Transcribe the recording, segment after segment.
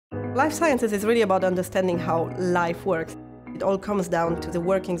Life sciences is really about understanding how life works. It all comes down to the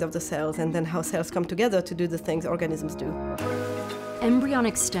workings of the cells and then how cells come together to do the things organisms do.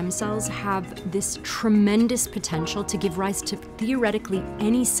 Embryonic stem cells have this tremendous potential to give rise to theoretically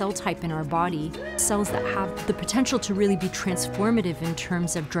any cell type in our body, cells that have the potential to really be transformative in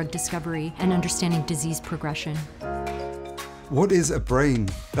terms of drug discovery and understanding disease progression. What is a brain?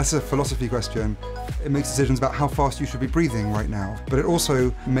 That's a philosophy question. It makes decisions about how fast you should be breathing right now, but it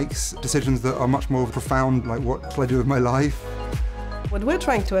also makes decisions that are much more profound, like what shall I do with my life? What we're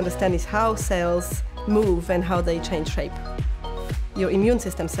trying to understand is how cells move and how they change shape. Your immune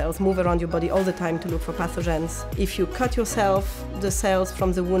system cells move around your body all the time to look for pathogens. If you cut yourself, the cells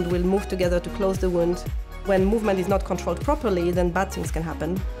from the wound will move together to close the wound. When movement is not controlled properly, then bad things can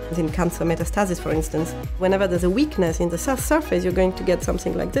happen. In cancer metastasis, for instance, whenever there's a weakness in the cell surface, you're going to get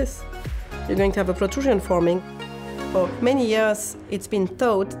something like this. You're going to have a protrusion forming. For many years, it's been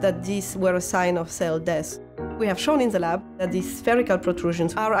thought that these were a sign of cell death. We have shown in the lab that these spherical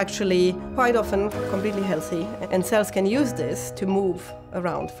protrusions are actually quite often completely healthy, and cells can use this to move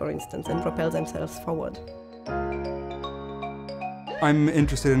around, for instance, and propel themselves forward. I'm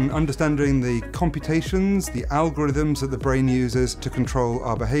interested in understanding the computations, the algorithms that the brain uses to control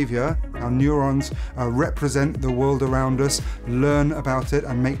our behavior. How neurons represent the world around us, learn about it,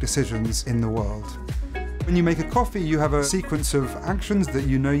 and make decisions in the world. When you make a coffee, you have a sequence of actions that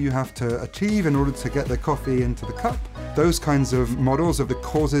you know you have to achieve in order to get the coffee into the cup. Those kinds of models of the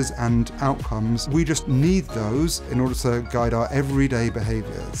causes and outcomes, we just need those in order to guide our everyday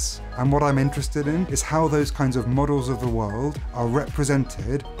behaviors. And what I'm interested in is how those kinds of models of the world are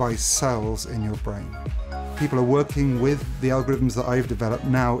represented by cells in your brain. People are working with the algorithms that I've developed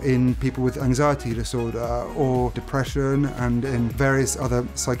now in people with anxiety disorder or depression and in various other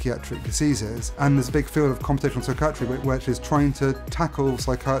psychiatric diseases. And there's a big field of computational psychiatry which is trying to tackle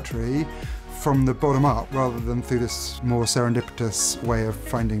psychiatry from the bottom up rather than through this more serendipitous way of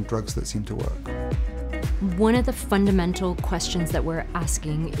finding drugs that seem to work. One of the fundamental questions that we're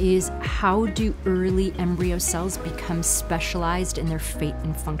asking is how do early embryo cells become specialized in their fate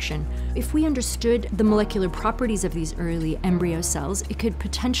and function? If we understood the molecular properties of these early embryo cells, it could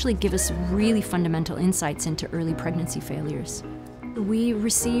potentially give us really fundamental insights into early pregnancy failures. We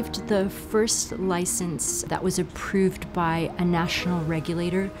received the first license that was approved by a national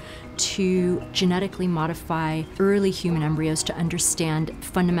regulator to genetically modify early human embryos to understand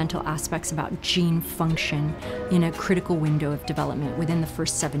fundamental aspects about gene function in a critical window of development within the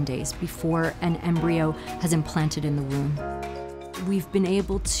first 7 days before an embryo has implanted in the womb. We've been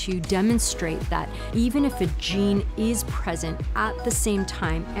able to demonstrate that even if a gene is present at the same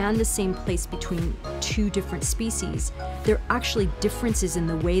time and the same place between two different species, there are actually differences in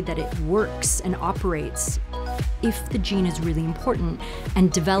the way that it works and operates. If the gene is really important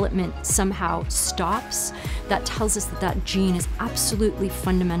and development somehow stops, that tells us that that gene is absolutely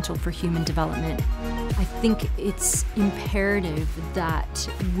fundamental for human development. I think it's imperative that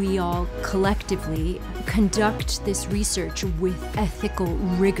we all collectively conduct this research with ethical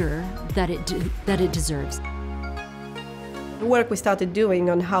rigor that it deserves. The work we started doing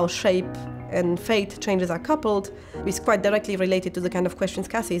on how shape and fate changes are coupled is quite directly related to the kind of questions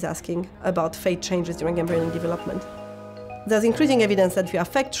Cassie is asking about fate changes during embryonic development. There's increasing evidence that if you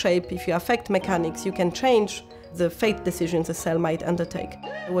affect shape, if you affect mechanics, you can change the fate decisions a cell might undertake.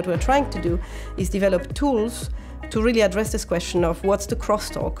 What we're trying to do is develop tools to really address this question of what's the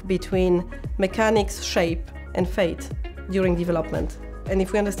crosstalk between mechanics, shape, and fate during development. And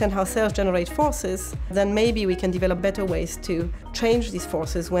if we understand how cells generate forces, then maybe we can develop better ways to change these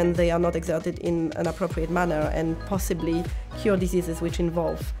forces when they are not exerted in an appropriate manner and possibly cure diseases which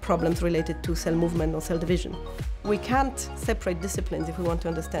involve problems related to cell movement or cell division. We can't separate disciplines if we want to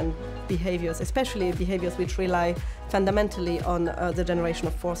understand behaviors, especially behaviors which rely fundamentally on the generation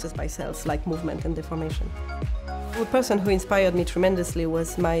of forces by cells, like movement and deformation. The person who inspired me tremendously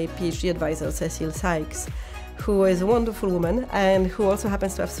was my PhD advisor, Cecile Sykes, who is a wonderful woman and who also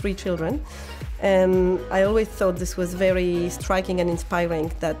happens to have 3 children. And I always thought this was very striking and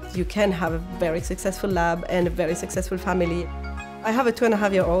inspiring that you can have a very successful lab and a very successful family. I have a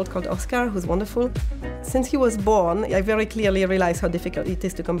 2.5-year-old called Oscar, who's wonderful. Since he was born, I very clearly realized how difficult it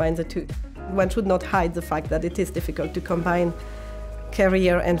is to combine the two. One should not hide the fact that it is difficult to combine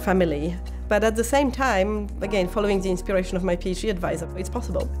career and family. But at the same time, again, following the inspiration of my PhD advisor, it's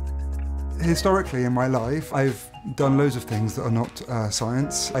possible. Historically in my life, I've done loads of things that are not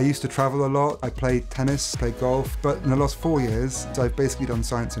science. I used to travel a lot, I played tennis, played golf, but in the last 4 years, I've basically done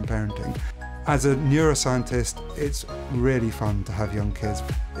science and parenting. As a neuroscientist, it's really fun to have young kids.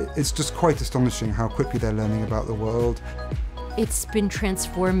 It's just quite astonishing how quickly they're learning about the world. It's been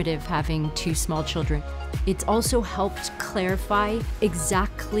transformative having 2 small children. It's also helped clarify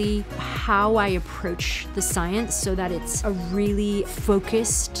exactly how I approach the science so that it's a really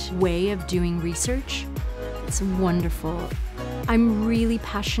focused way of doing research. It's wonderful. I'm really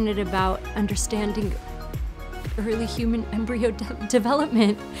passionate about understanding early human embryo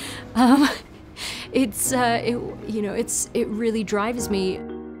development. It really drives me.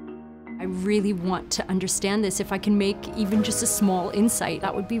 I really want to understand this. If I can make even just a small insight,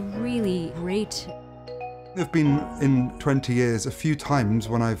 that would be really great. There have been, in 20 years, a few times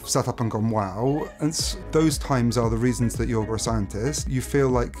when I've sat up and gone, wow, and those times are the reasons that you're a scientist. You feel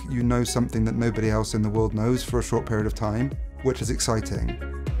like you know something that nobody else in the world knows for a short period of time, which is exciting.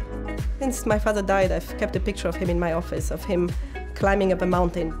 Since my father died, I've kept a picture of him in my office, of him climbing up a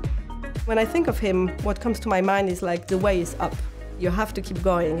mountain. When I think of him, what comes to my mind is like the way is up. You have to keep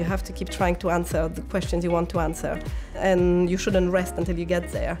going, you have to keep trying to answer the questions you want to answer, and you shouldn't rest until you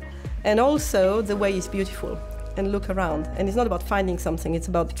get there. And also, the way is beautiful, and look around. And it's not about finding something, it's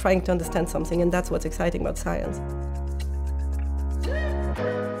about trying to understand something, and that's what's exciting about science.